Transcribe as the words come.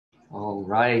All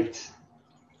right.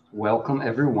 Welcome,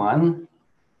 everyone.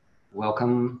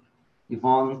 Welcome,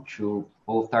 Yvon, to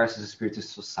both Tarsus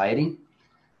Spiritist Society.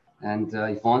 And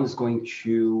Yvon is going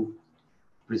to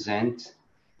present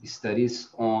studies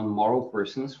on moral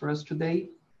persons for us today.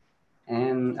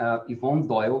 And Yvon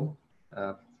Doyle,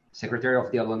 Secretary of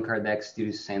the Allan Kardec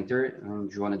Studies Center in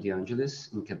Joanna de Angelis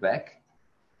in Quebec,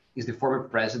 is the former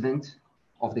president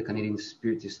of the Canadian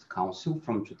Spiritist Council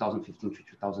from 2015 to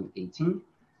 2018,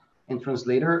 and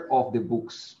translator of the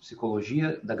books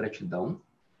Psicologia da Gratidão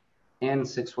and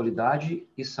Sexualidade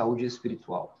e Saúde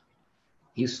Espiritual.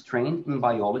 He is trained in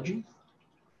biology,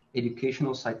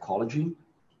 educational psychology,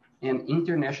 and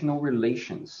international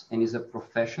relations, and is a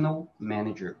professional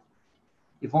manager.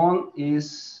 Yvon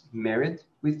is married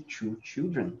with 2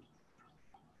 children.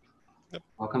 Yep.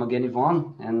 Welcome again,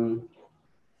 Yvon, and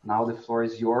now the floor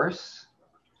is yours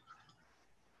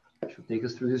to take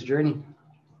us through this journey.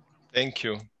 Thank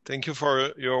you. Thank you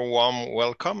for your warm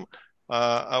welcome.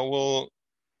 I will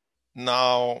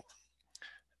now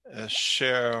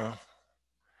share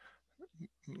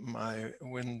my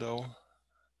window.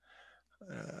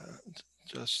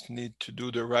 Just need to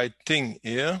do the right thing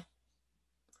here.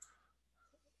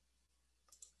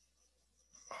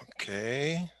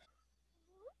 Okay.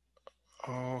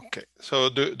 Okay. So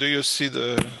do you see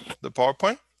the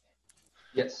PowerPoint?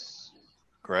 Yes.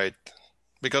 Great.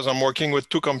 Because I'm working with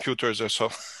 2 computers or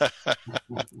so.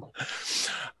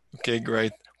 Okay,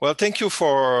 great. Well, thank you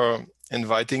for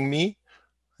inviting me.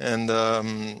 And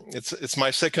it's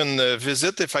my second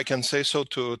visit, if I can say so,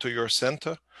 to your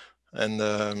center.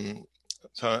 And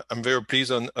so I'm very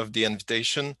pleased of the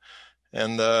invitation,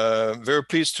 and very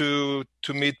pleased to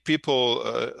meet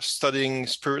people studying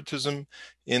Spiritism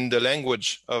in the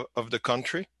language of the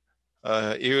country.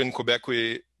 Here in Quebec,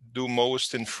 we do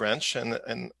most in French,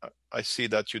 and I see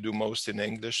that you do most in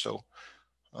English, so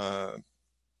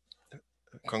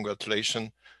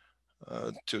congratulations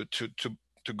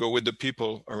to go with the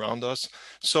people around us.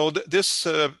 So this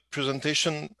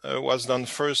presentation was done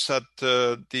first at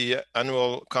the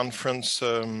annual conference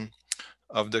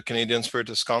of the Canadian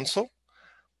Spiritist Council,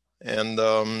 and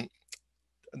the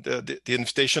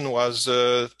invitation was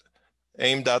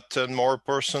aimed at more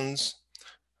persons,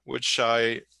 which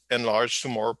I enlarged to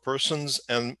more persons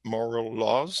and moral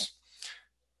laws.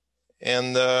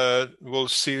 And we'll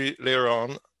see later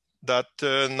on that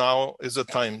now is the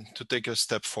time to take a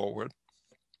step forward.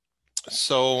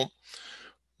 So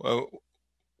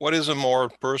what is a moral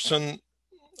person?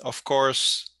 Of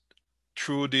course,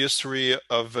 through the history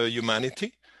of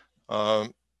humanity,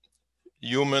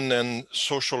 human and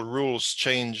social rules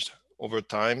changed over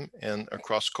time and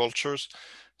across cultures.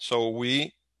 So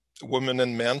we, women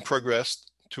and men,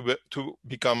 progressed to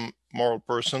become moral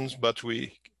persons, but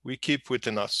we keep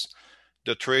within us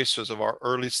the traces of our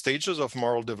early stages of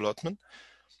moral development.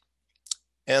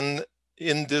 And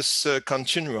in this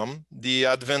continuum, the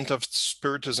advent of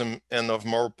Spiritism and of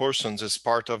moral persons is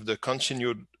part of the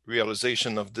continued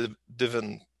realization of the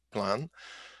divine plan.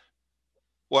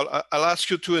 Well, I'll ask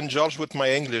you to indulge with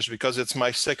my English because it's my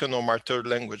second or my third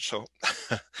language, so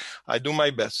I do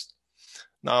my best.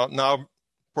 Now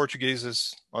Portuguese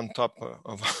is on top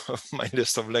of my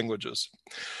list of languages.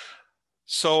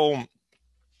 So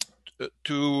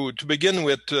to begin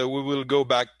with, we will go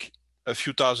back a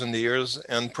few thousand years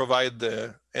and provide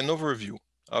an overview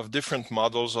of different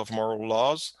models of moral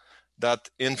laws that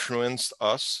influenced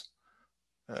us.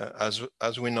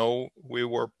 As we know, we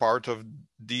were part of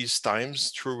these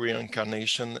times through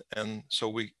reincarnation, and so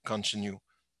we continue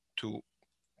to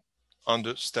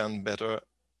understand better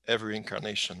every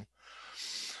incarnation.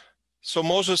 So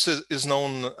Moses is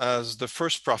known as the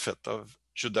first prophet of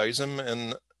Judaism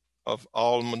and of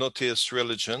all monotheist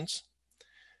religions.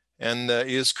 And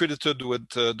he is credited with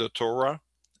the Torah,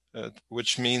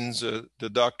 which means the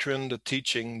doctrine, the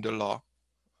teaching, the law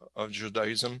of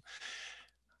Judaism.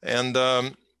 And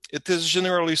it is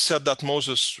generally said that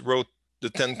Moses wrote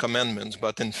the 10 Commandments,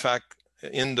 but in fact,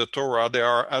 in the Torah, there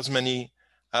are as many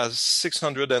as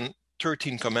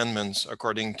 613 commandments,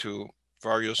 according to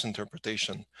various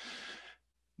interpretations.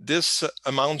 This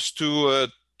amounts to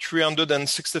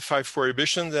 365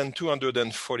 prohibitions and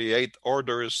 248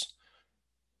 orders,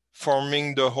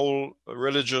 forming the whole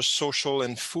religious, social,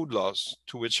 and food laws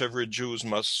to which every Jew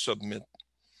must submit.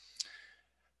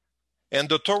 And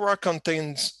the Torah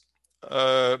contains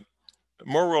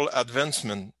moral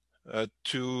advancement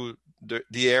to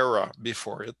the era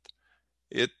before it.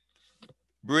 It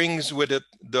brings with it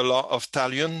the law of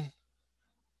Talion,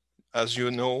 as you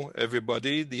know,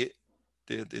 everybody, the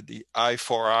eye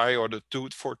for eye or the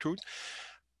tooth for tooth,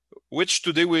 which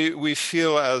today we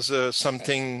feel as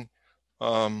something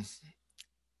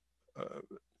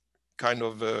kind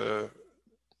of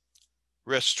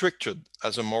restricted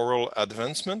as a moral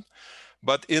advancement.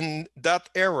 But in that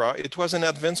era, it was an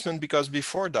advancement because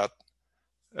before that,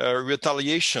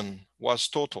 retaliation was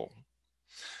total.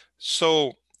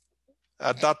 So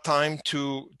at that time,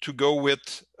 to go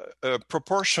with a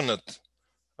proportionate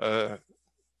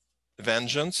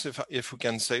vengeance, if we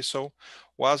can say so,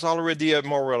 was already a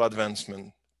moral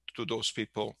advancement to those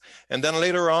people. And then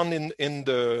later on in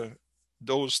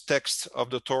those texts of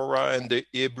the Torah and the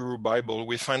Hebrew Bible,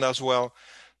 we find as well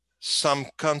some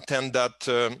content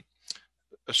that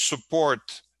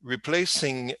support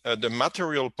replacing the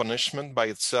material punishment by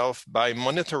itself by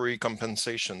monetary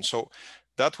compensation. So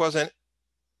that was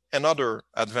another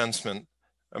advancement,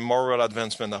 a moral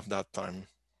advancement of that time.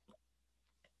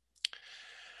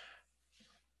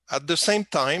 At the same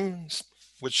time,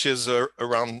 which is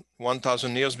around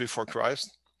 1,000 years before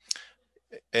Christ,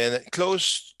 and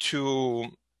close to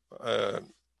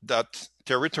that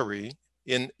territory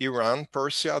in Iran,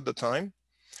 Persia at the time,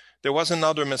 there was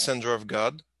another messenger of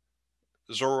God,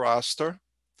 Zoroaster,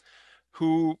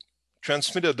 who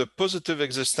transmitted the positive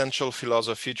existential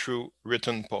philosophy through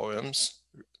written poems.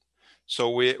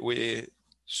 So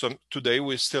today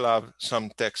we still have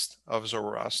some text of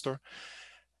Zoroaster.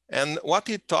 And what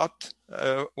he taught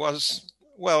was,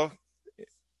 well,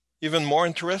 even more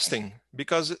interesting,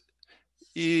 because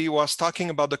he was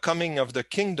talking about the coming of the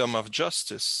kingdom of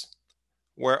justice,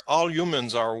 where all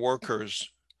humans are workers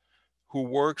who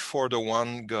work for the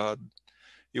one God.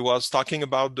 He was talking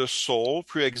about the soul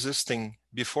pre-existing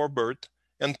before birth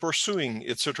and pursuing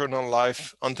its eternal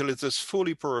life until it is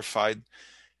fully purified.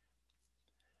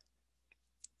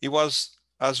 He was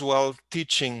as well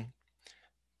teaching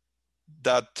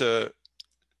that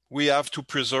we have to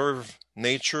preserve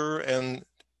nature and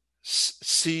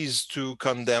cease to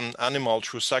condemn animals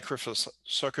through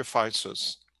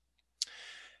sacrifices.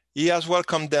 He as well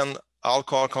condemned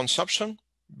alcohol consumption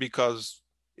because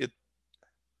it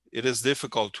is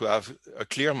difficult to have a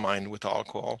clear mind with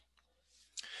alcohol.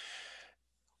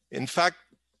 In fact,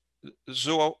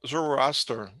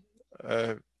 Zoroaster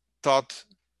taught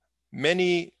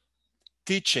many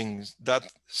teachings that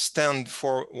stand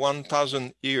for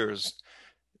 1,000 years.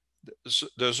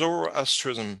 The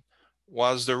Zoroastrianism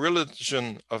was the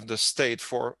religion of the state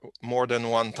for more than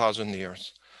 1,000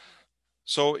 years.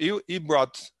 So he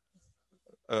brought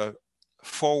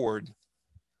forward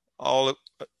all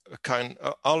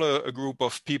a group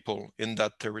of people in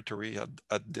that territory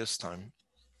at this time.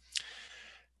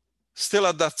 Still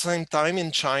at that same time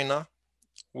in China,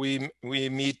 we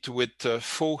meet with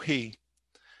Fo He,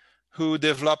 who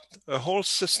developed a whole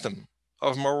system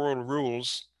of moral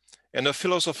rules and a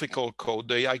philosophical code,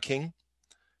 the I Ching,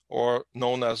 or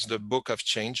known as the Book of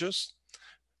Changes,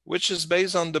 which is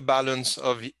based on the balance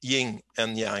of yin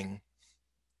and yang.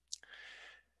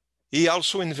 He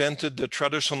also invented the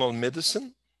traditional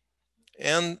medicine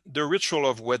and the ritual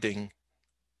of wedding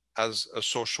as a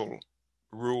social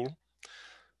rule.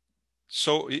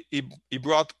 So he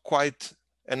brought quite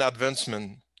an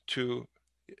advancement to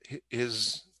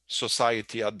his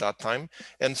society at that time.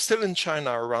 And still in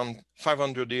China, around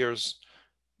 500 years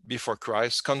before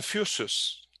Christ,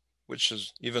 Confucius, which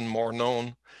is even more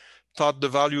known, taught the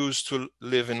values to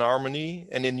live in harmony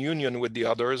and in union with the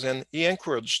others, and he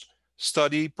encouraged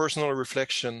study, personal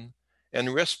reflection,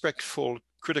 and respectful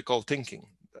critical thinking.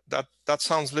 That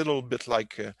sounds a little bit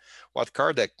like what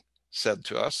Kardec said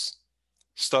to us: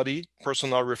 study,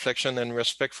 personal reflection, and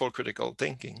respectful critical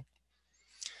thinking.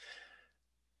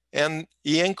 And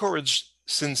he encouraged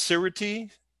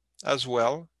sincerity as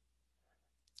well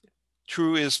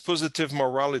through his positive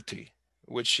morality,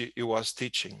 which he was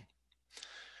teaching.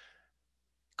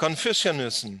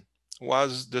 Confucianism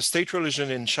was the state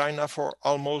religion in China for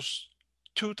almost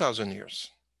 2,000 years.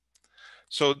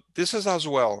 So this is as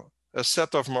well a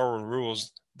set of moral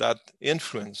rules that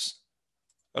influence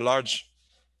a large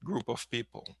group of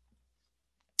people.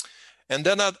 And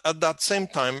then at that same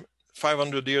time,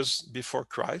 500 years before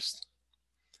Christ,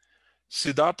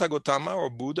 Siddhartha Gautama, or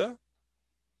Buddha,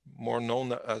 more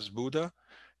known as Buddha,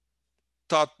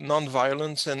 taught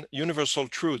nonviolence and universal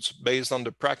truths based on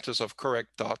the practice of correct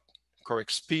thought,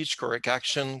 correct speech, correct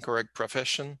action, correct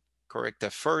profession, correct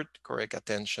effort, correct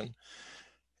attention,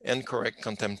 and correct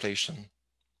contemplation.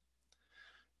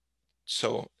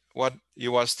 So what he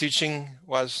was teaching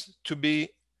was to be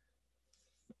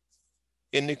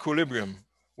in equilibrium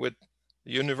with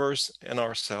the universe and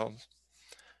ourselves,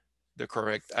 the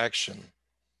correct action.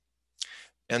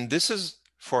 And this is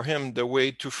for him the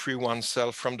way to free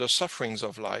oneself from the sufferings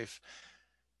of life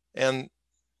and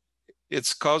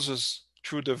its causes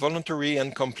through the voluntary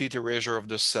and complete erasure of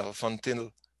the self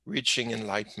until reaching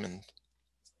enlightenment.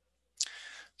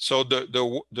 So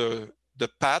the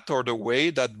path or the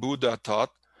way that Buddha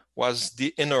taught was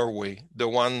the inner way, the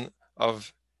one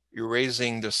of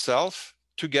erasing the self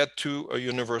to get to a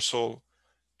universal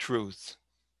truth.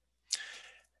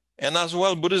 And as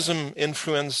well, Buddhism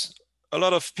influenced a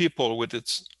lot of people with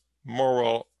its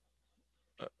moral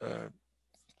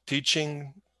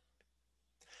teaching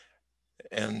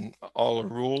and all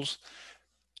rules.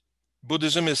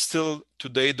 Buddhism is still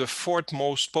today the fourth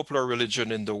most popular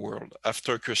religion in the world,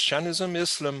 after Christianism,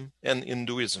 Islam, and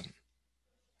Hinduism.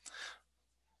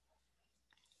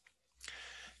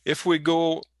 If we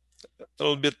go a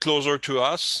little bit closer to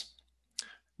us,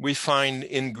 we find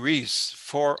in Greece,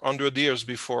 400 years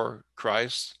before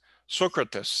Christ,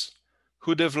 Socrates,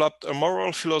 who developed a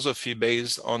moral philosophy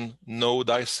based on know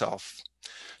thyself.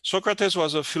 Socrates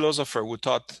was a philosopher who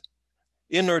taught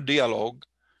inner dialogue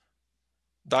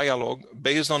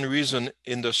based on reason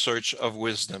in the search of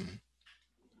wisdom.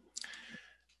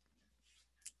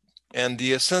 And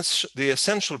the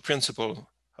essential principle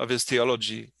of his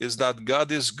theology is that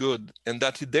God is good and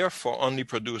that he therefore only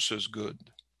produces good.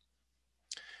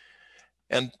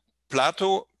 And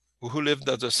Plato, who lived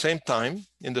at the same time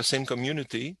in the same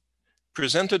community,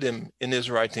 presented him in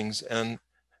his writings and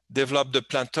developed the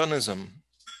Platonism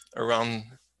around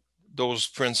those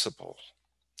principles.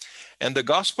 And the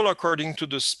gospel, according to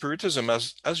the Spiritism,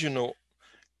 as you know,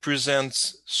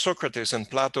 presents Socrates and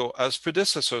Plato as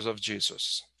predecessors of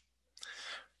Jesus.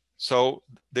 So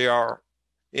they are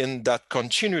in that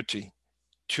continuity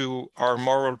to our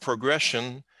moral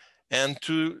progression and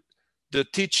to the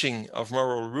teaching of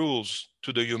moral rules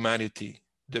to the humanity,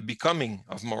 the becoming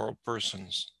of moral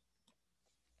persons.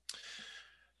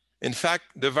 In fact,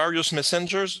 the various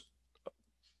messengers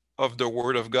of the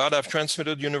Word of God have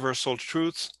transmitted universal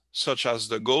truths, such as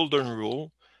the Golden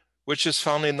Rule, which is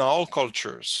found in all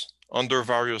cultures under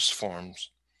various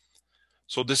forms.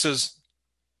 So this is,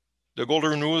 the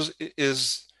Golden Rule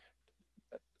is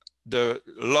the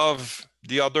love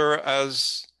the other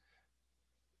as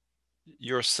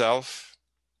yourself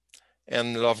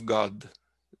and love God,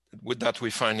 with that we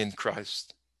find in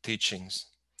Christ's teachings.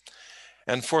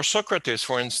 And for Socrates,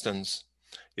 for instance,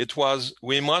 it was,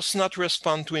 we must not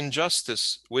respond to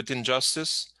injustice with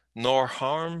injustice, nor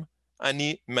harm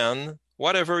any man,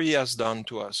 whatever he has done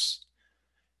to us.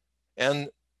 And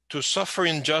to suffer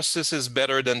injustice is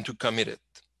better than to commit it.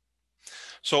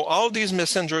 So all these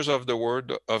messengers of the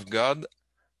Word of God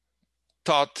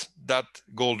taught that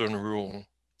Golden Rule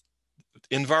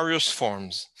in various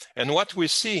forms. And what we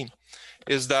see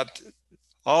is that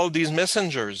all these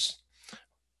messengers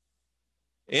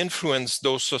influenced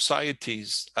those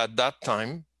societies at that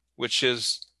time, which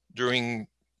is during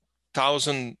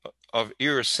thousands of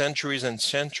years, centuries and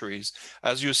centuries.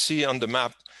 As you see on the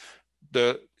map,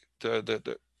 the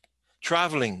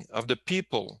traveling of the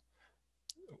people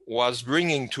was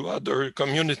bringing to other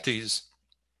communities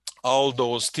all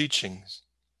those teachings.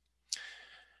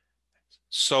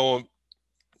 So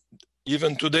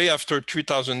even today, after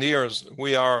 3,000 years,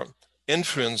 we are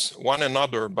influenced one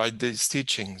another by these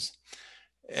teachings.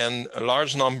 And a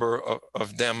large number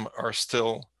of them are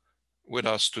still with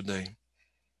us today.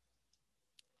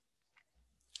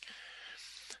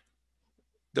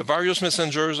 The various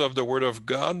messengers of the Word of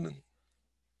God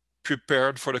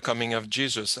prepared for the coming of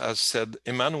Jesus, as said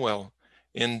Emmanuel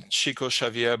in Chico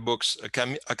Xavier books, A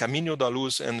Caminho da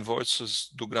Luz and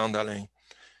Voices do Grande Além.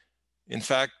 In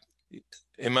fact,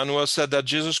 Emmanuel said that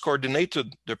Jesus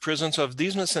coordinated the presence of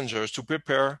these messengers to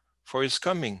prepare for his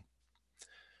coming.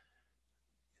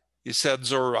 He said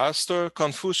Zoroaster,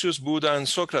 Confucius, Buddha, and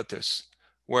Socrates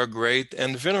were great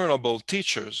and venerable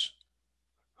teachers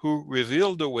who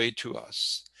revealed the way to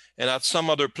us. And at some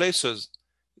other places,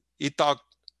 he talked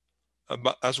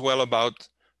as well about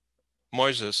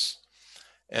Moses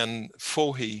and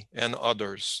Fohi and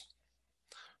others.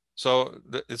 So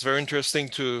it's very interesting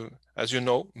to, as you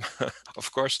know,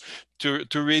 of course, to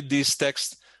read these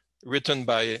texts written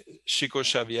by Chico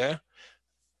Xavier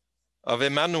of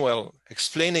Emmanuel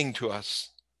explaining to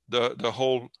us the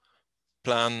whole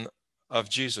plan of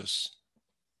Jesus.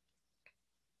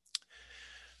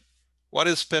 What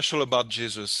is special about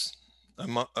Jesus,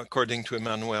 according to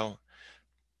Emmanuel?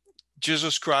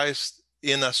 Jesus Christ,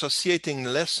 in associating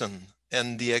lesson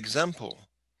and the example,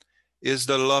 is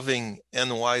the loving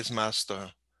and wise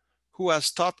master who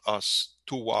has taught us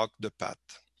to walk the path.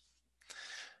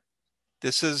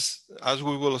 This is, as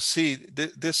we will see,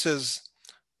 this is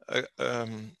a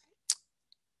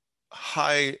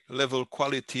high level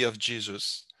quality of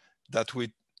Jesus that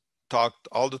we talked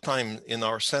all the time in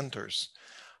our centers.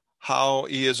 how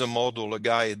he is a model, a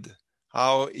guide,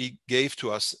 how he gave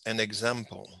to us an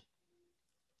example.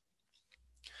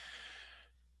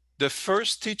 The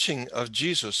first teaching of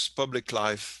Jesus' public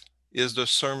life is the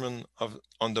Sermon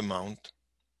on the Mount,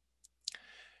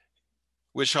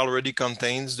 which already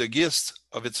contains the gist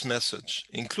of its message,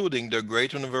 including the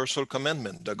great universal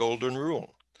commandment, the golden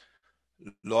rule.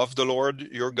 Love the Lord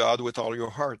your God with all your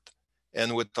heart,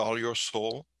 and with all your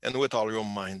soul, and with all your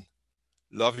mind.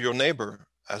 Love your neighbor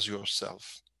as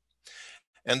yourself.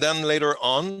 And then later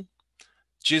on,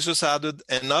 Jesus added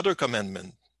another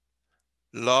commandment: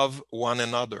 love one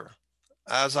another.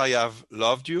 As I have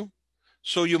loved you,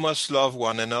 so you must love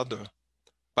one another.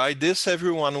 By this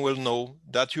everyone will know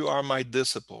that you are my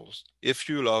disciples, if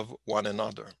you love one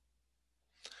another.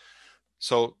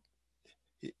 So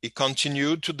he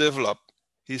continued to develop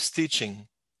his teaching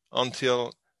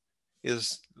until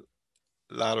his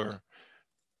latter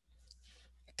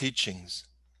teachings.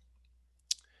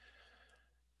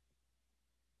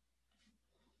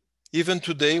 Even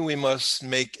today, we must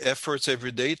make efforts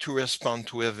every day to respond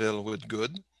to evil with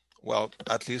good. Well,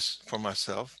 at least for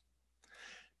myself.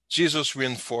 Jesus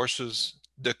reinforces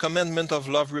the commandment of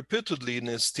love repeatedly in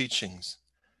his teachings,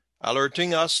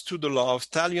 alerting us to the law of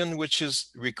talion, which is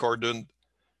recorded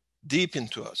deep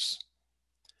into us.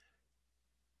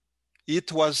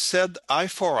 It was said eye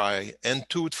for eye and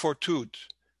tooth for tooth.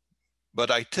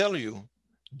 But I tell you,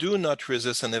 do not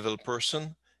resist an evil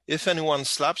person. If anyone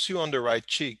slaps you on the right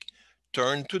cheek,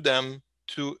 turn to them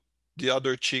to the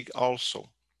other cheek also.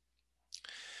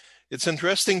 It's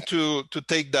interesting to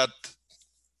take that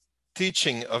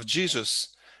teaching of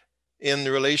Jesus in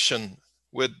relation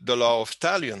with the law of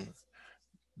talion,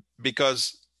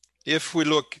 because if we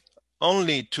look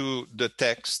only to the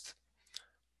text,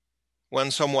 when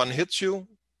someone hits you,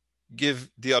 give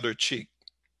the other cheek.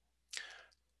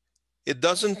 It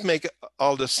doesn't make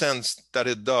all the sense that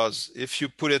it does if you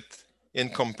put it in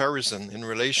comparison, in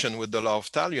relation with the law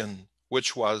of talion,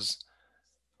 which was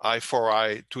eye for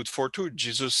eye, tooth for tooth.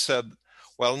 Jesus said,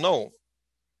 well, no,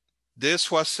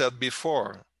 this was said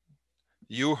before.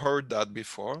 You heard that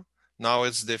before. Now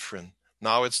it's different.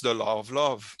 Now it's the law of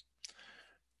love.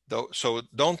 So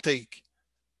don't take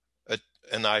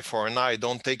an eye for an eye.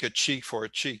 Don't take a cheek for a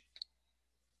cheek.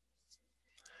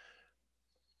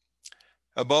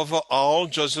 Above all,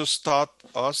 Jesus taught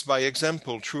us by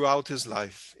example throughout his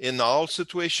life. In all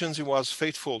situations, he was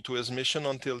faithful to his mission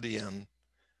until the end.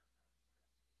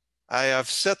 I have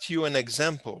set you an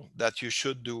example that you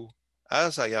should do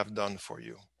as I have done for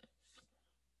you.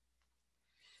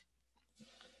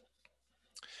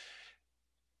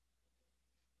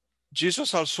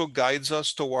 Jesus also guides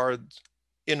us toward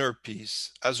inner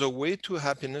peace as a way to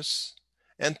happiness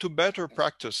and to better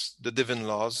practice the divine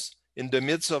laws in the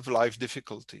midst of life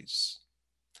difficulties.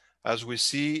 As we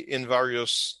see in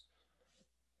various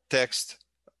texts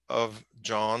of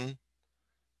John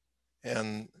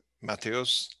and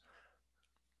Matthews,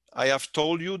 I have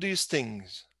told you these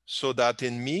things so that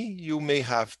in me you may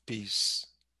have peace.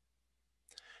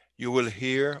 You will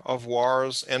hear of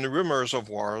wars and rumors of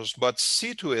wars, but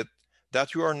see to it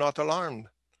that you are not alarmed.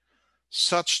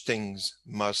 Such things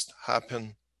must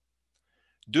happen.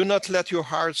 Do not let your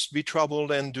hearts be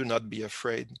troubled and do not be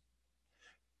afraid.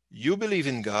 You believe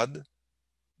in God,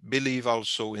 believe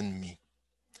also in me.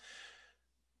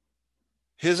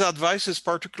 His advice is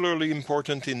particularly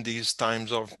important in these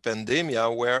times of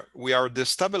pandemia where we are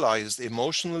destabilized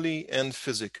emotionally and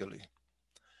physically.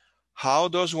 How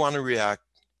does one react?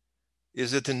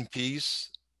 Is it in peace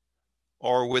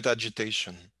or with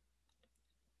agitation?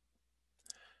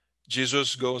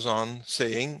 Jesus goes on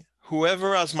saying,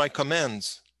 whoever has my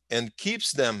commands and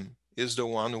keeps them is the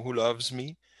one who loves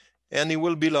me, and he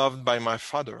will be loved by my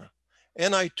Father,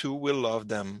 and I too will love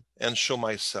them and show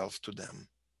myself to them.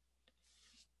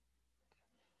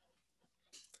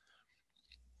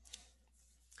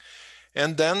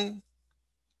 And then,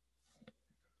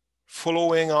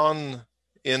 following on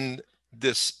in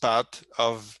this path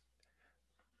of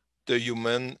the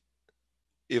human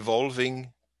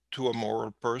evolving to a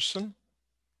moral person,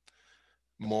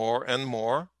 more and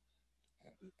more,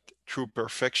 through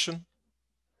perfection,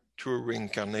 through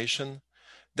reincarnation,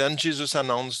 then Jesus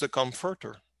announced the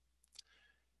Comforter.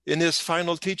 In his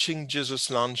final teaching, Jesus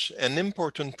launched an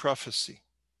important prophecy.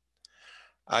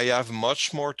 I have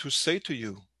much more to say to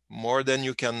you, more than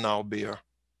you can now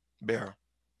bear.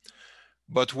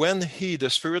 But when he, the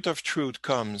Spirit of truth,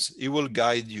 comes, he will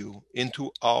guide you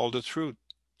into all the truth.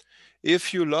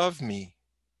 If you love me,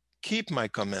 keep my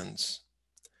commands.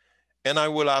 And I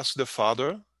will ask the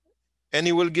Father, and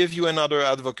he will give you another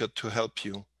advocate to help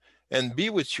you and be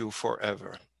with you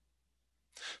forever.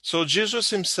 So Jesus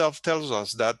himself tells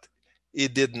us that he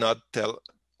did not tell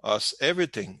us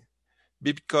everything,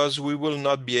 because we will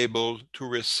not be able to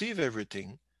receive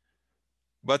everything,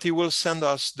 but he will send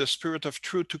us the Spirit of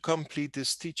truth to complete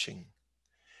his teaching.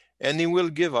 And he will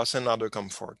give us another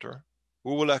comforter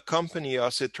who will accompany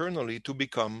us eternally to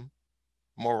become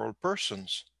moral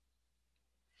persons.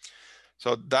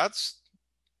 So that's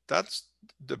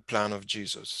the plan of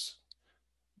Jesus.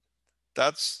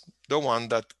 That's the one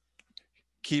that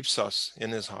keeps us in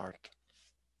his heart.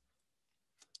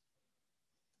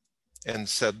 And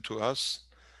said to us,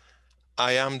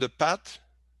 I am the path,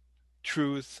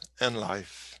 truth, and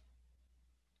life.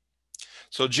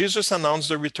 So Jesus announced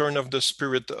the return of the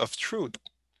Spirit of truth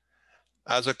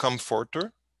as a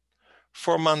comforter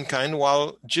for mankind,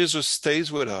 while Jesus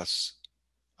stays with us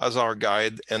as our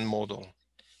guide and model.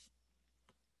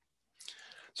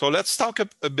 So let's talk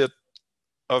a bit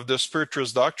of the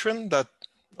Spiritist doctrine that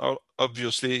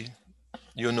obviously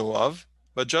you know of,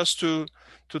 but just to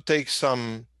take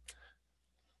some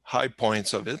high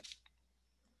points of it.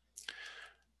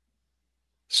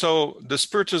 So the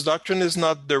Spiritist doctrine is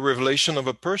not the revelation of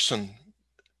a person,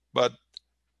 but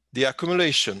the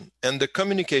accumulation and the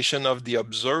communication of the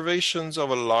observations of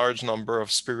a large number of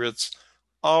spirits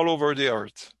all over the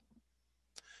earth.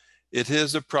 It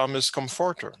is the promised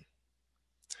comforter.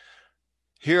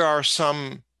 Here are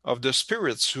some of the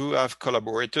spirits who have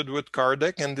collaborated with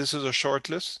Kardec, and this is a short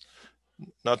list,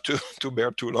 not to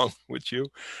bear too long with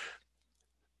you.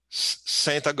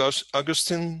 Saint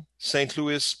Augustine, Saint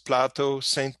Louis, Plato,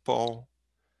 Saint Paul,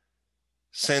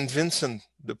 Saint Vincent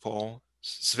de Paul,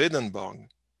 Swedenborg,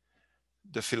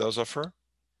 the philosopher,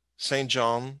 Saint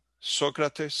John,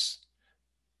 Socrates,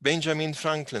 Benjamin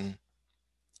Franklin,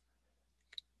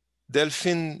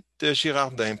 Delphine de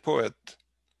Girardin, poet,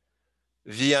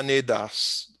 Vianney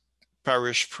d'Ars,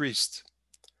 parish priest,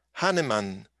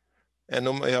 Hahnemann, an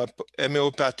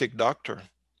homeopathic doctor,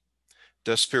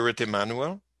 the Spirit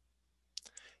Emmanuel,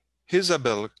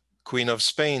 Isabel, Queen of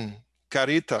Spain,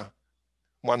 Carita,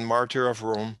 one martyr of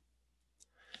Rome,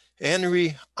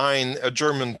 Henry Heine, a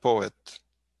German poet,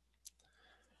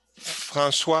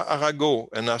 François Arago,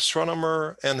 an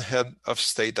astronomer and head of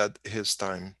state at his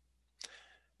time,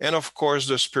 and of course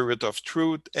the Spirit of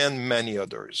Truth and many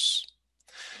others.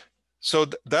 So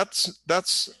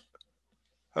that's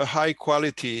a high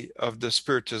quality of the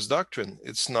Spiritist doctrine.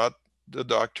 It's not the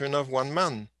doctrine of one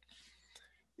man.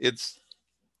 It's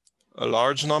a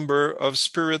large number of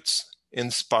spirits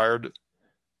inspired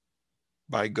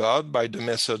by God, by the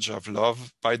message of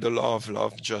love, by the law of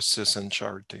love, justice, and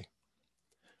charity.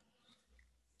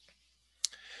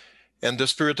 And the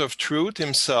Spirit of Truth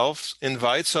himself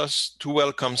invites us to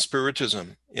welcome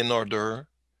Spiritism in order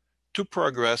to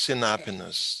progress in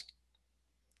happiness.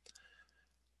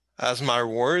 As my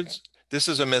words, this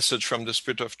is a message from the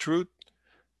Spirit of Truth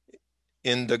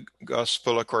in the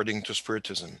Gospel according to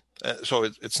Spiritism. So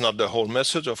it's not the whole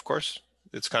message, of course.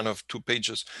 It's kind of 2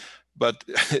 pages, but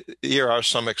here are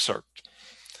some excerpts.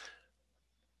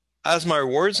 As my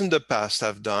words in the past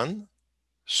have done,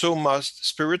 so must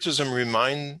Spiritism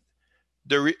remind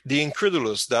the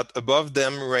incredulous that above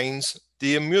them reigns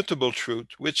the immutable truth,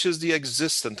 which is the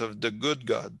existence of the good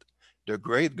God, the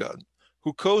great God,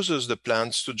 who causes the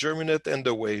plants to germinate and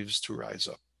the waves to rise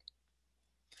up.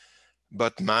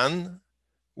 But man,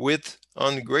 with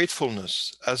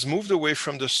ungratefulness, has moved away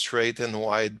from the straight and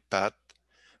wide path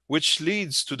which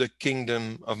leads to the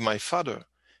kingdom of my Father,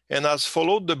 and has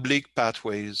followed the bleak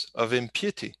pathways of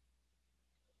impiety.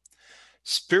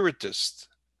 Spiritists,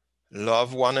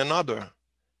 love one another.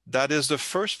 That is the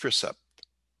first precept.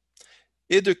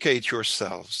 Educate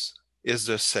yourselves is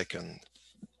the second.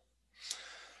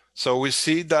 So we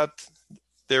see that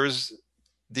there is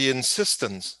the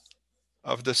insistence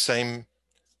of the same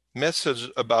message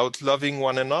about loving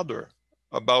one another,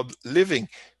 about living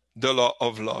the law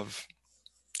of love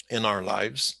in our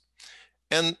lives,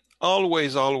 and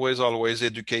always, always, always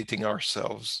educating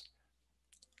ourselves,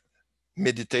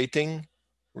 meditating,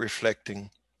 reflecting.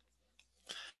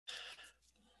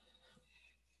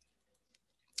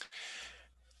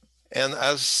 And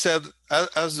as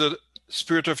the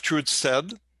Spirit of Truth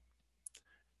said,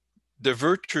 the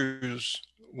virtues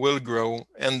will grow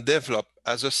and develop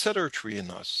as a cedar tree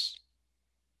in us.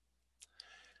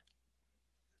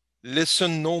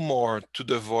 Listen no more to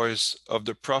the voice of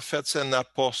the prophets and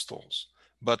apostles,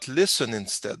 but listen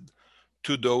instead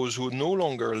to those who no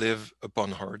longer live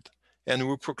upon earth and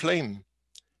who proclaim,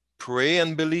 pray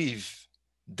and believe.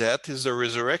 Death is the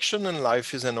resurrection and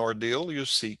life is an ordeal you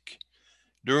seek,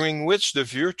 during which the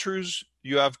virtues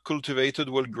you have cultivated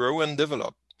will grow and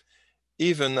develop,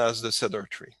 even as the cedar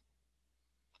tree.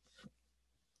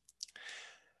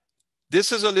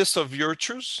 This is a list of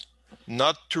virtues,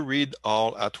 not to read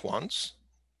all at once,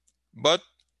 but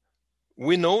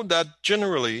we know that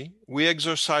generally we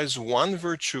exercise one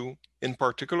virtue in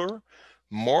particular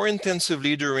more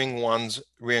intensively during one's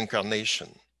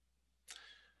reincarnation.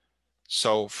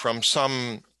 So from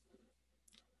some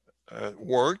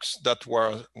works that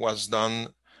was done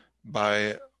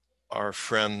by our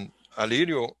friend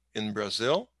Alirio in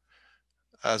Brazil,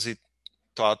 as he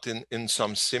taught in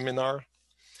some seminar,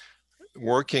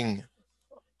 working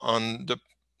on the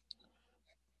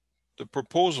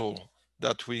proposal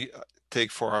that we take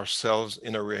for ourselves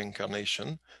in a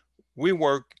reincarnation, we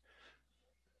work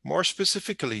more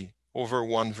specifically over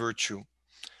one virtue,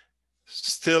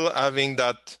 still having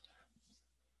that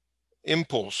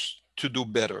impulse to do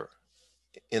better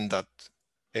in that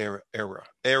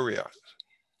area.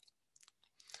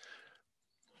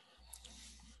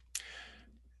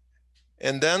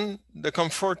 And then the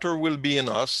comforter will be in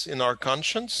us, in our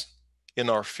conscience, in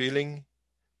our feeling,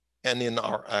 and in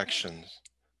our actions,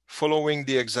 following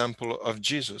the example of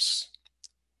Jesus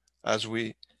as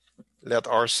we let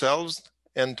ourselves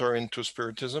enter into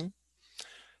Spiritism,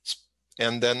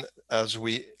 and then as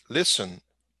we listen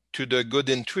to the good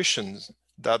intuitions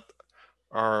that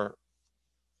our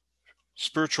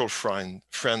spiritual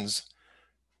friends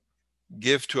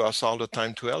give to us all the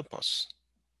time to help us.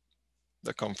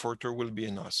 The comforter will be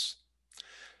in us.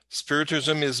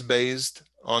 Spiritism is based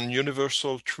on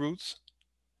universal truth,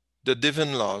 the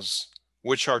divine laws,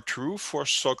 which are true for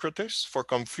Socrates, for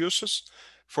Confucius,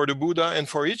 for the Buddha, and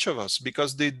for each of us,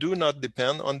 because they do not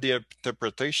depend on the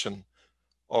interpretation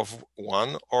of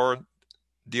one or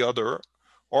the other,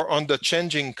 or on the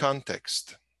changing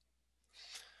context.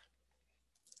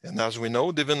 And as we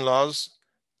know, divine laws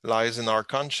lies in our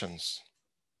conscience.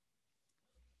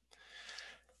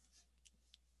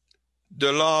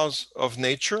 The laws of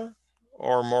nature,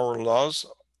 or moral laws,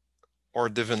 or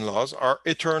divine laws, are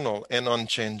eternal and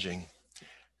unchanging.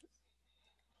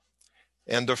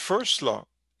 And the first law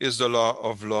is the law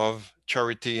of love,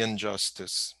 charity, and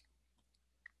justice.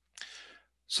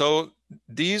 So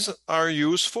these are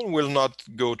useful. We'll not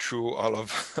go through all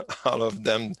of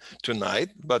them tonight,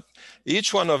 but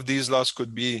each one of these laws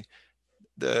could be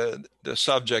the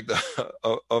subject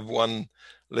of one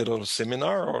little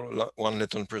seminar or one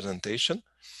little presentation.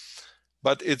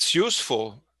 But it's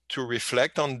useful to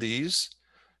reflect on these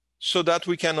so that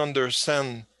we can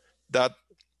understand that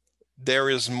there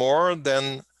is more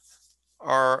than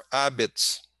our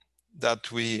habits,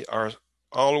 that we are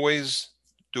always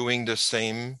doing the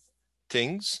same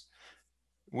things.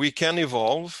 We can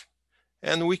evolve,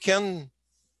 and we can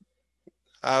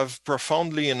have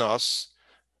profoundly in us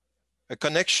a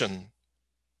connection,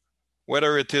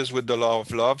 whether it is with the law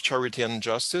of love, charity, and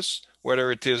justice,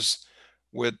 whether it is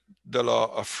with the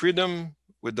law of freedom,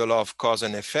 with the law of cause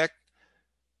and effect,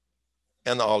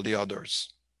 and all the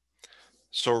others.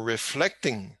 So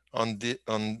reflecting on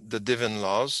the divine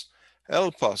laws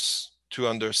help us to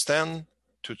understand,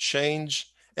 to change,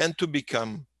 and to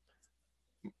become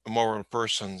moral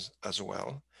persons as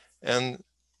well. And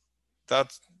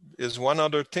that is one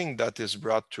other thing that is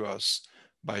brought to us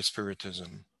by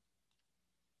Spiritism.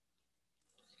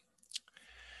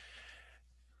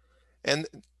 And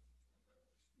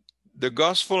the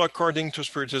Gospel according to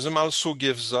Spiritism also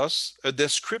gives us a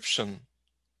description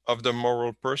of the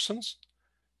moral persons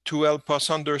to help us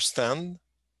understand,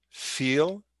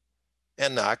 feel,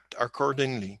 and act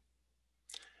accordingly.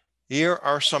 Here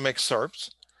are some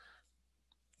excerpts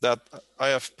that I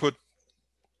have put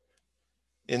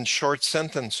in short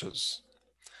sentences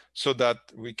so that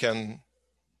we can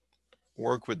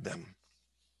work with them.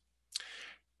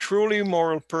 Truly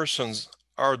moral persons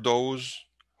are those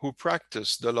who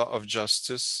practice the law of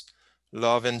justice,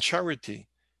 love, and charity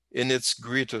in its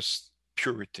greatest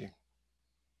purity.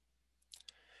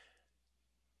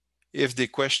 If they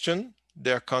question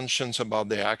their conscience about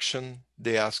their action,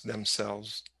 they ask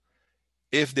themselves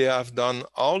if they have done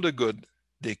all the good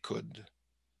they could.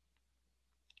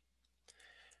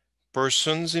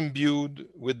 Persons imbued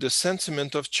with the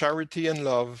sentiment of charity and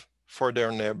love for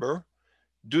their neighbor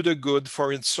do the good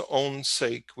for its own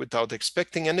sake without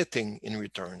expecting anything in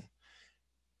return,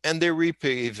 and they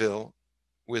repay evil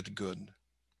with good.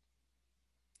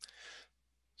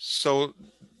 So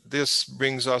this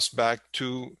brings us back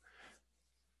to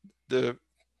the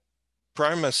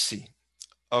primacy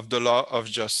of the law of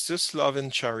justice, love,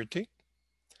 and charity,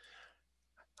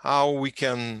 how we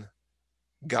can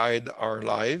guide our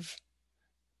life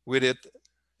with it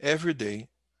every day,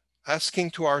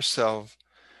 asking to ourselves,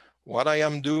 what I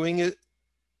am doing,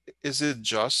 is it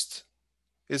just?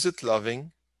 Is it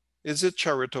loving? Is it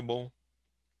charitable?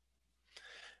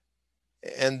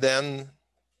 And then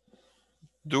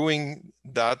doing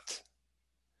that,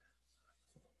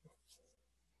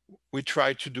 we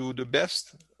try to do the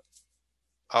best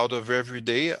out of every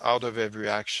day, out of every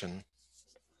action.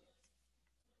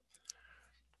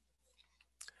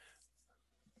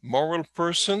 Moral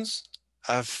persons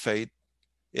have faith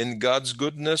in God's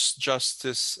goodness,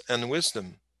 justice, and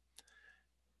wisdom.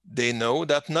 They know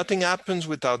that nothing happens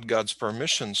without God's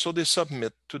permission, so they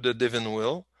submit to the divine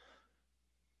will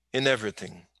in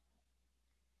everything.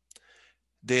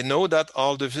 They know that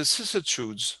all the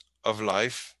vicissitudes of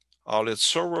life, all its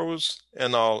sorrows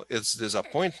and all its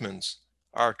disappointments,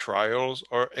 are trials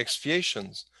or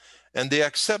expiations, and they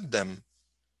accept them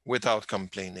without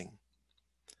complaining.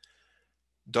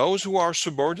 Those who are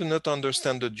subordinate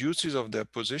understand the duties of their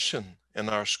position and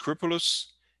are scrupulous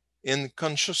in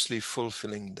consciously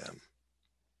fulfilling them.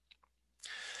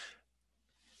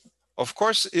 Of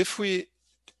course, if we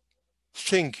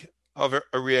think of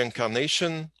a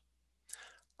reincarnation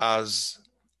as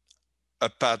a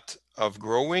path of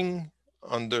growing,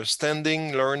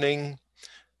 understanding, learning,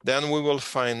 then we will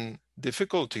find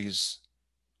difficulties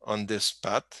on this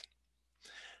path.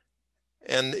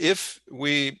 And if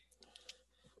we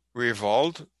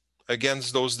revolt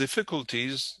against those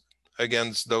difficulties,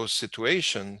 against those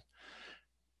situations,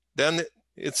 then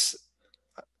it's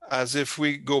as if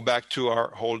we go back to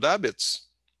our old habits.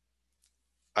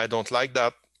 I don't like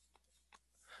that.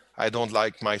 I don't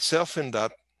like myself in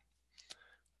that.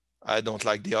 I don't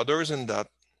like the others in that.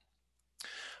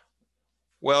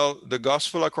 Well, the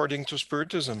gospel according to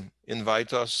Spiritism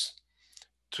invites us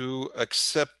to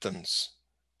acceptance,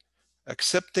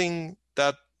 accepting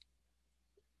that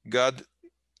God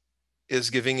is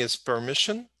giving his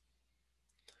permission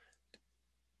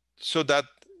so that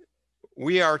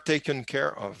we are taken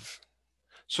care of,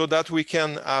 so that we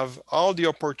can have all the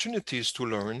opportunities to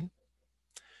learn,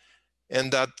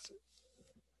 and that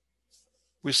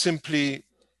we simply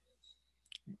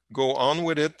go on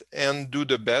with it and do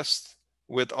the best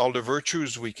with all the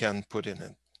virtues we can put in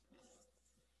it.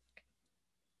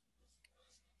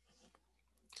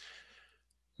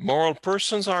 Moral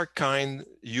persons are kind,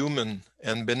 human,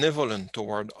 and benevolent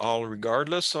toward all,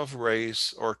 regardless of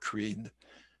race or creed,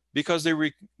 because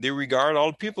they regard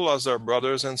all people as their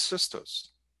brothers and sisters.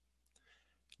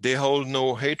 They hold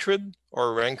no hatred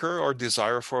or rancor or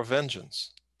desire for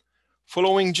vengeance.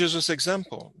 Following Jesus'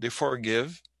 example, they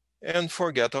forgive and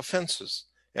forget offenses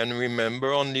and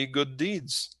remember only good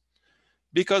deeds,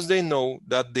 because they know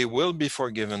that they will be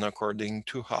forgiven according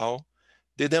to how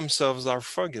they themselves are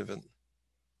forgiven.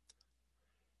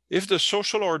 If the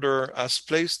social order has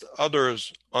placed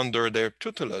others under their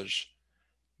tutelage,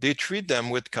 they treat them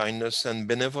with kindness and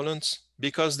benevolence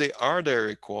because they are their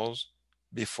equals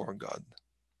before God.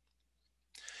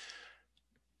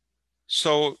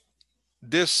 So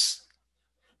this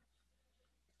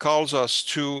calls us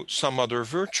to some other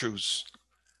virtues,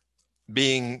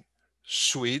 being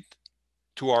sweet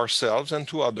to ourselves and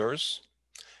to others,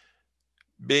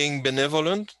 being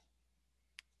benevolent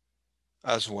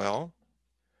as well,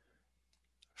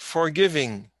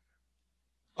 forgiving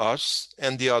us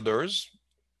and the others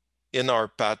in our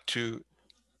path to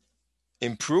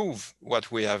improve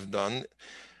what we have done.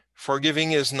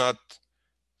 Forgiving is not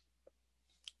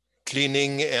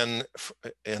cleaning and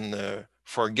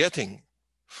forgetting.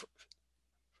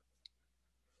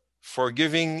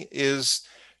 Forgiving is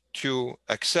to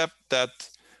accept that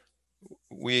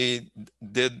we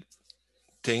did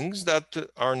things that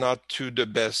are not to the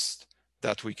best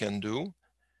that we can do,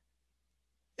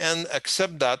 and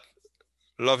accept that,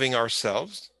 loving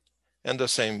ourselves and the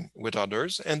same with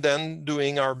others, and then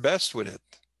doing our best with it.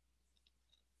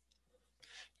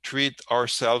 Treat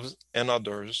ourselves and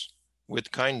others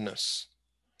with kindness,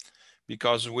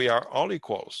 because we are all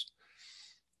equals.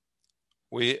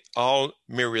 We all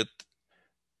merit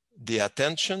the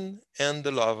attention and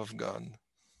the love of God.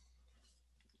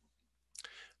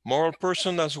 Moral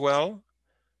persons as well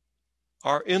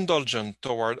are indulgent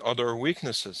toward other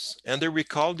weaknesses, and they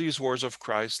recall these words of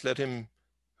Christ, "Let him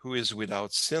who is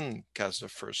without sin cast the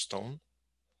first stone."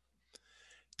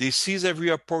 They seize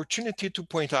every opportunity to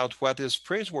point out what is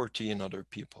praiseworthy in other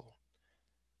people,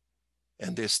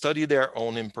 and they study their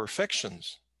own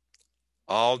imperfections.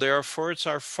 All their efforts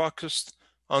are focused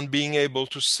on being able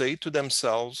to say to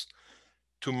themselves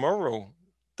tomorrow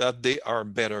that they are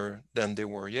better than they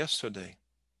were yesterday.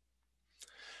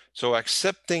 So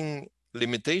accepting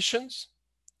limitations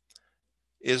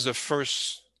is the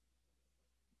first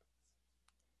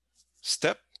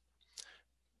step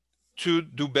to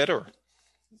do better,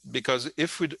 because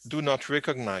if we do not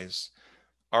recognize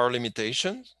our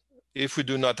limitations, if we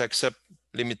do not accept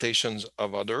limitations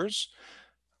of others,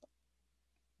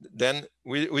 then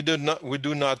we do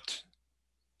not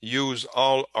use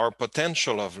all our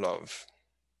potential of love,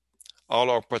 all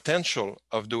our potential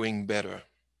of doing better.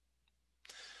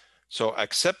 So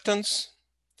acceptance,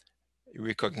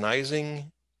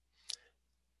 recognizing,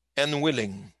 and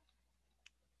willing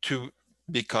to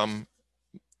become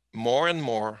more and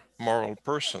more moral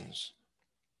persons.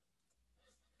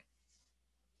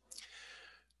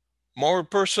 Moral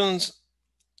persons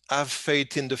have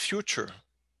faith in the future.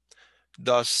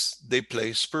 Thus, they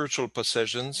place spiritual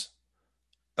possessions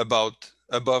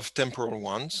above temporal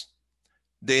ones.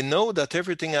 They know that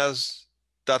everything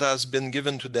that has been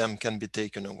given to them can be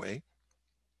taken away,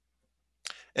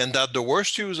 and that the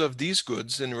worst use of these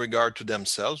goods in regard to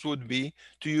themselves would be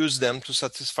to use them to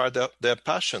satisfy their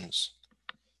passions.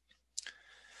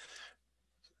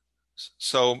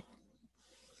 So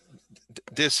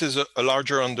this is a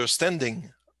larger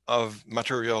understanding of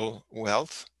material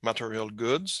wealth, material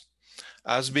goods,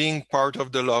 as being part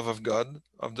of the love of God,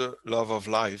 of the love of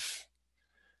life,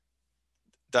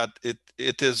 that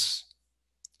it is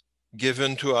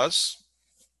given to us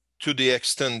to the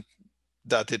extent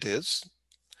that it is,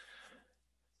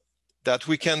 that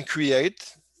we can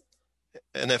create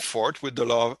an effort with the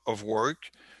law of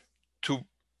work to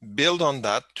build on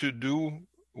that, to do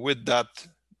with that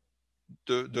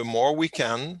the more we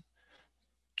can,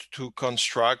 to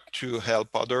construct, to help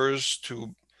others,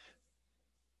 to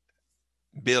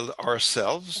build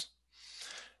ourselves.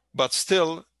 But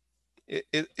still,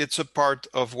 it's a part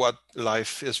of what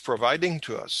life is providing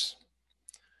to us.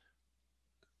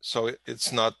 So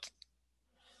it's not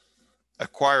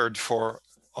acquired for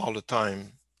all the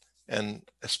time, and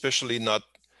especially not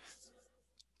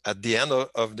at the end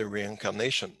of the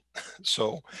reincarnation.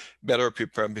 So better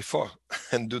prepare before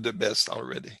and do the best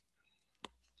already.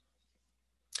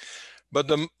 But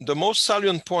the most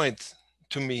salient point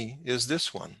to me is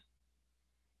this one,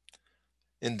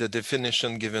 in the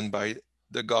definition given by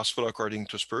the Gospel according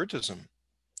to Spiritism.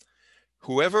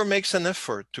 Whoever makes an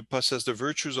effort to possess the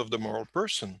virtues of the moral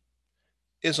person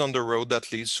is on the road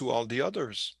that leads to all the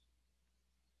others.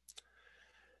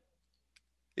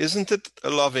 Isn't it a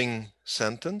loving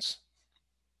sentence?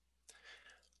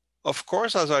 Of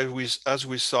course, as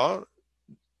we saw,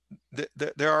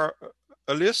 there are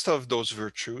a list of those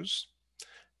virtues.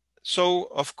 So,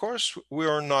 of course, we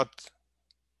are not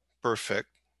perfect,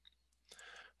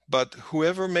 but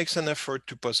whoever makes an effort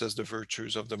to possess the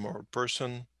virtues of the moral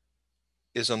person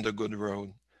is on the good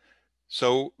road.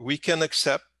 So we can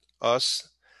accept us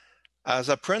as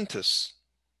apprentice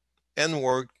and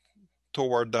work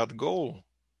toward that goal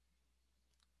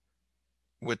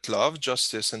with love,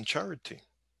 justice, and charity.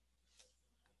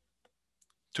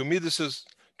 To me, this is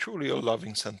truly a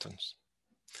loving sentence.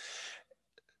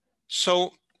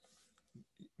 So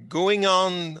going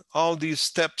on all these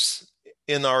steps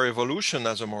in our evolution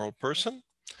as a moral person,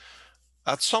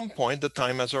 at some point the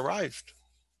time has arrived.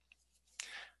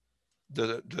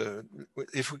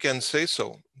 If we can say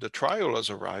so, the trial has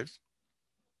arrived.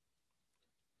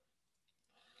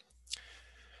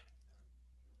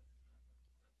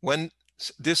 When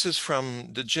this is from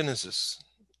the Genesis,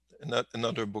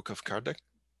 another book of Kardec,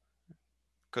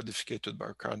 codificated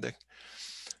by Kardec.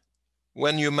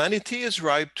 When humanity is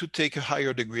ripe to take a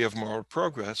higher degree of moral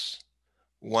progress,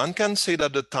 one can say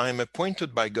that the time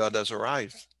appointed by God has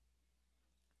arrived.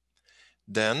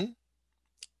 Then,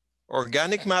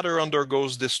 organic matter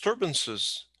undergoes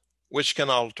disturbances which can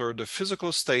alter the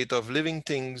physical state of living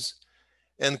things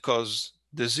and cause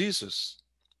diseases.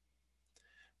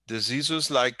 Diseases,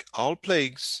 like all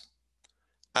plagues,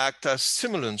 act as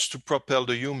stimulants to propel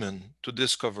the human to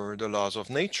discover the laws of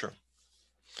nature.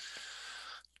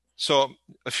 So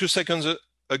a few seconds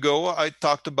ago, I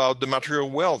talked about the material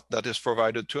wealth that is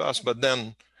provided to us, but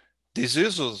then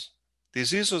diseases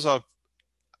are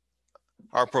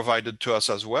provided to us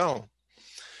as well.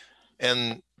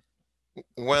 And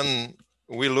when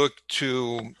we look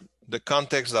to the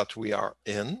context that we are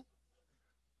in,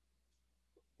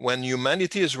 when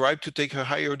humanity is ripe to take a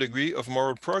higher degree of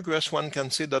moral progress, one can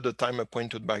say that the time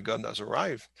appointed by God has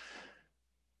arrived.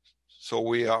 So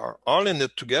we are all in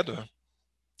it together,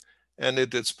 and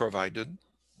it is provided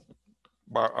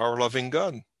by our loving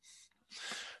God.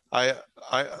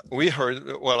 We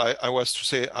heard, well, I was to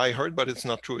say I heard, but it's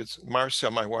not true. It's Marcia,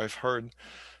 my wife, heard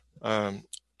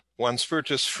one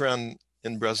Spiritist friend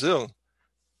in Brazil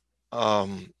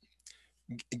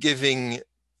giving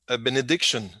a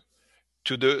benediction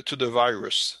to the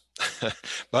virus,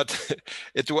 but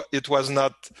it was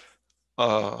not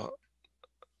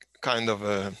kind of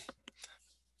a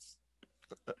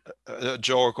a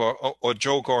joke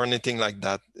or anything like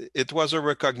that. It was a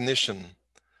recognition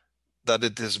that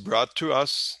it is brought to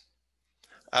us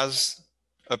as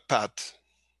a path,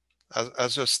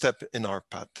 as a step in our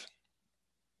path.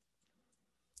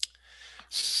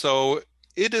 So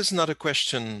it is not a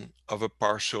question of a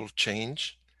partial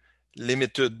change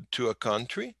limited to a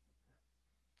country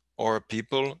or a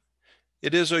people.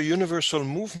 It is a universal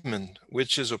movement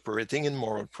which is operating in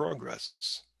moral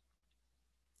progress.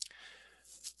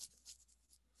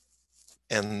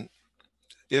 And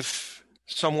if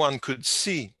someone could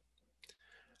see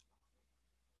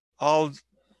all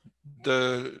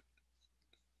the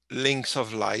links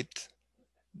of light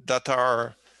that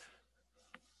are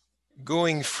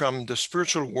going from the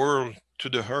spiritual world to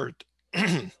the earth,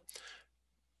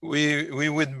 we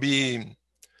would be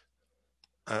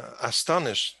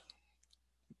astonished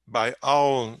by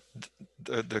all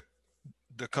the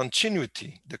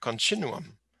continuity, the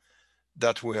continuum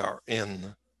that we are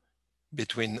in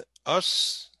between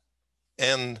us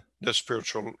and the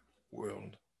spiritual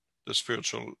world, the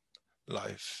spiritual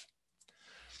life.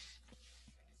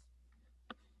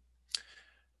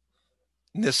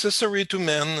 Necessary to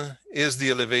man is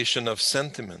the elevation of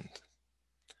sentiment.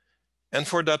 And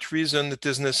for that reason, it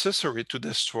is necessary to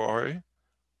destroy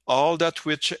all that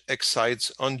which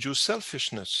excites undue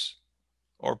selfishness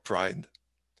or pride.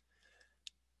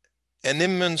 An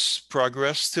immense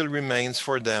progress still remains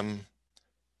for them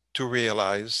to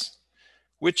realize,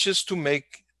 which is to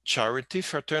make charity,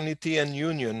 fraternity, and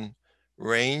union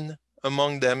reign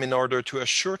among them in order to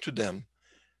assure to them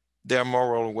their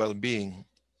moral well-being.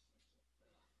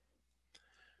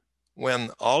 When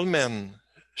all men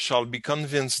shall be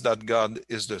convinced that God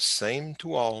is the same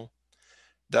to all,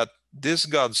 that this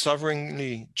God,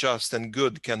 sovereignly just and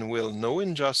good, can will no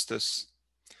injustice,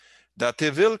 that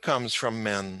evil comes from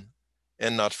men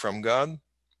and not from God,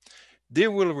 they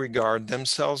will regard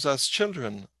themselves as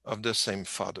children of the same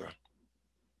Father.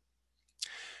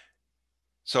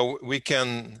 So we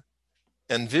can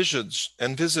envisage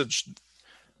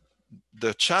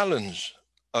the challenge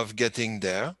of getting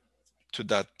there to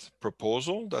that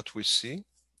proposal that we see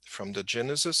from the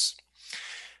Genesis,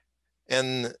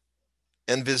 and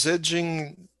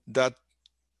envisaging that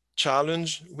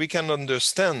challenge, we can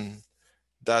understand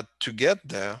that to get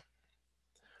there,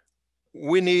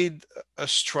 we need a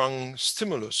strong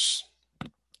stimulus.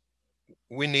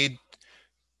 We need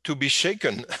to be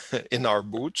shaken in our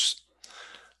boots.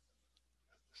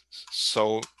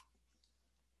 So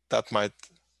that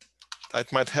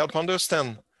might help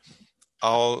understand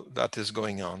all that is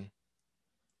going on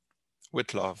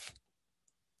with love.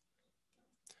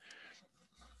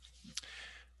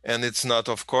 And it's not,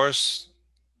 of course,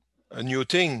 a new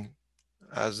thing.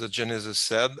 As the Genesis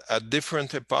said, at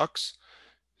different epochs,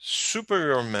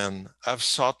 superior men have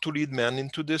sought to lead men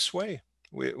into this way.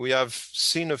 We have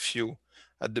seen a few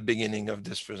at the beginning of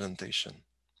this presentation.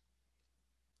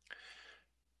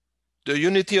 The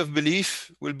unity of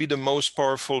belief will be the most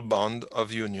powerful bond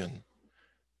of union,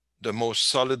 the most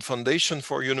solid foundation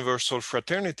for universal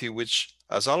fraternity, which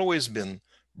has always been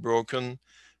broken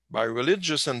by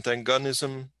religious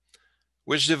antagonism,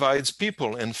 which divides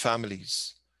people and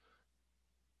families.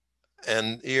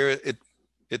 And here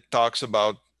it talks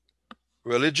about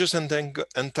religious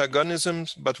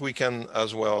antagonisms, but we can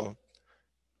as well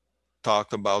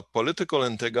talk about political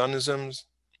antagonisms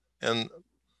and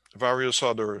various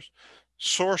other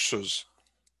sources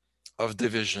of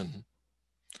division.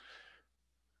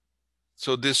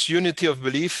 So this unity of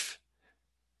belief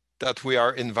that we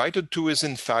are invited to is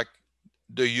in fact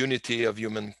the unity of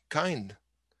humankind,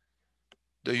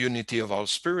 the unity of all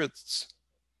spirits,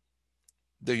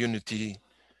 the unity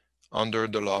under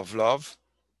the law of love,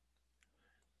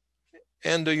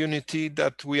 and the unity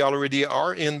that we already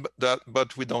are in,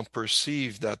 but we don't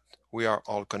perceive that we are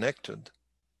all connected.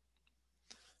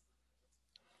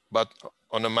 But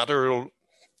on a material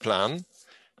plan,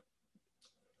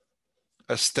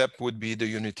 a step would be the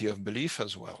unity of belief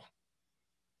as well.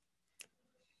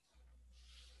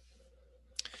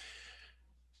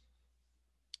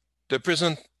 The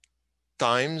present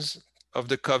times of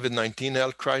the COVID-19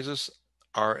 health crisis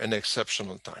are an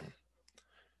exceptional time,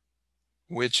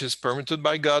 which is permitted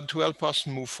by God to help us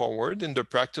move forward in the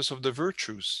practice of the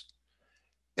virtues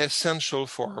essential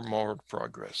for our moral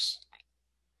progress.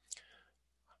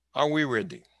 Are we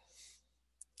ready?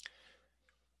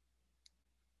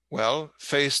 Well,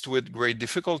 faced with great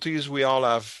difficulties, we all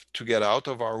have to get out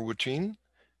of our routine,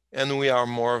 and we are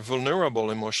more vulnerable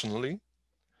emotionally.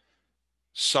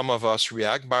 Some of us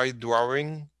react by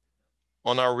drawing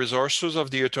on our resources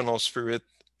of the eternal spirit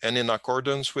and in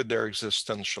accordance with their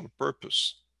existential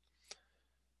purpose.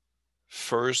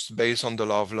 First, based on the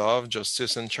law of love,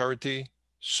 justice, and charity,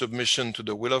 submission to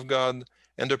the will of God,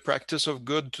 and the practice of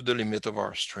good to the limit of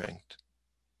our strength.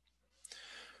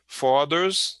 For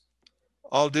others,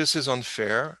 all this is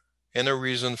unfair and a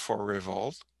reason for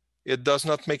revolt. It does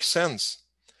not make sense,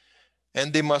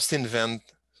 and they must invent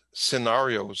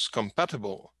scenarios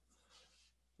compatible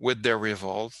with their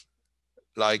revolt,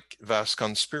 like vast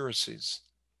conspiracies.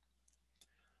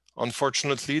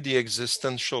 Unfortunately, the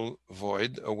existential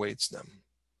void awaits them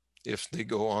if they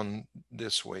go on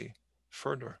this way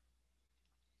further.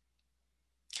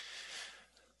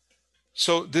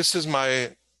 So this is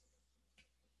my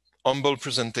humble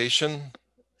presentation,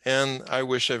 and I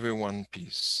wish everyone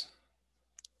peace.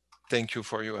 Thank you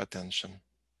for your attention.